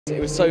It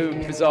was so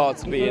bizarre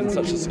to be in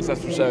such a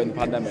successful show in the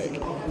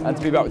pandemic, and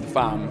to be back with the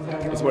fam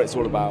is what it's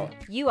all about.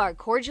 You are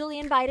cordially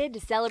invited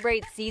to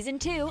celebrate Season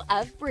 2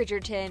 of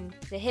Bridgerton.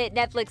 The hit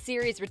Netflix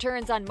series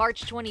returns on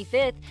March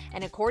 25th,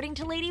 and according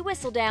to Lady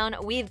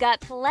Whistledown, we've got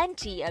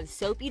plenty of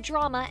soapy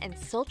drama and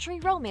sultry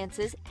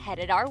romances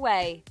headed our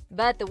way.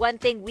 But the one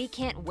thing we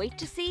can't wait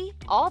to see?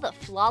 All the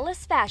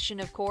flawless fashion,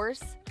 of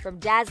course. From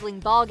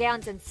dazzling ball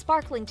gowns and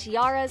sparkling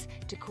tiaras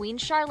to Queen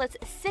Charlotte's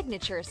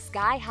signature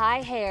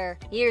sky-high hair.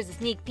 Here's a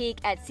sneak peek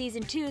at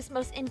Season 2's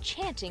most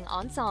enchanting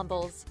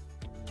ensembles.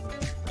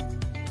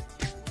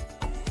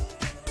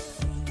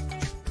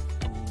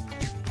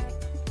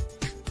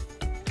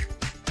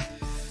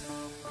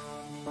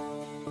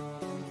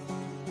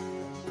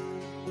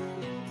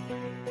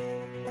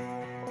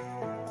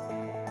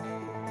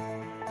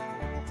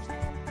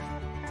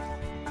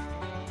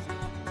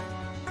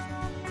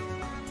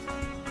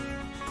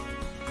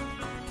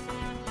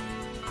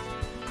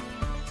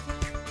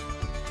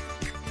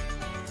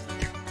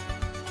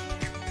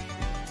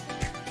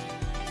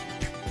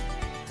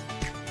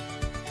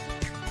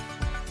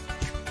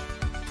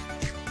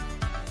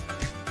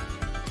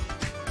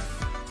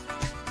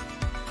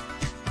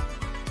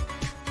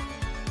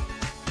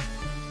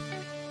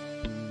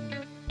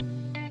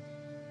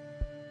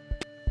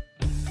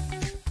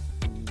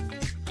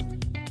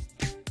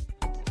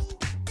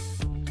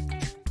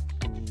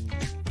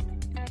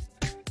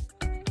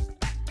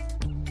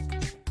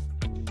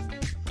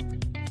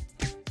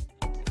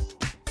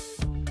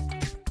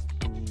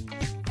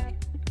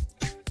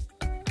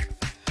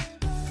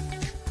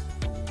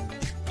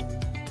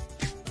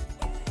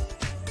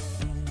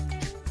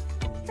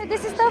 So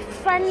this is the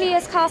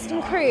friendliest cast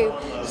and crew.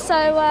 So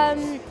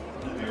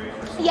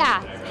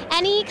yeah,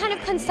 any kind of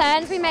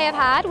concerns we may have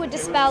had were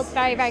dispelled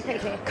very, very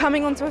quickly.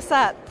 Coming onto a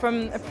set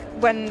from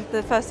when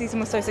the first season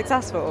was so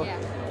successful,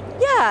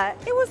 yeah,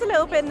 it was a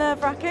little bit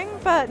nerve-wracking,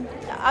 but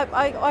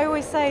I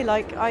always say,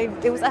 like,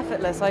 it was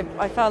effortless.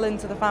 I fell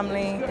into the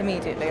family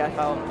immediately, I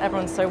felt.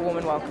 Everyone's so warm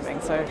and welcoming,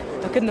 so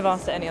I couldn't have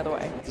asked it any other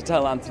way. To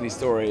tell Anthony's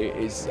story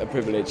is a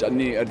privilege.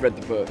 I'd read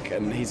the book,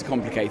 and he's a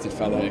complicated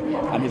fellow,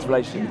 and his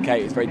relationship with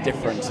Kate is very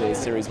different to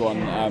Series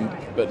 1,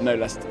 but no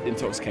less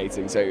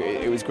intoxicating, so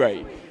it was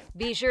great.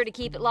 Be sure to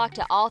keep it locked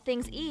to All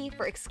Things E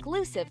for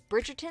exclusive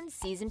Bridgerton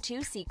Season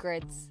 2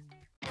 secrets.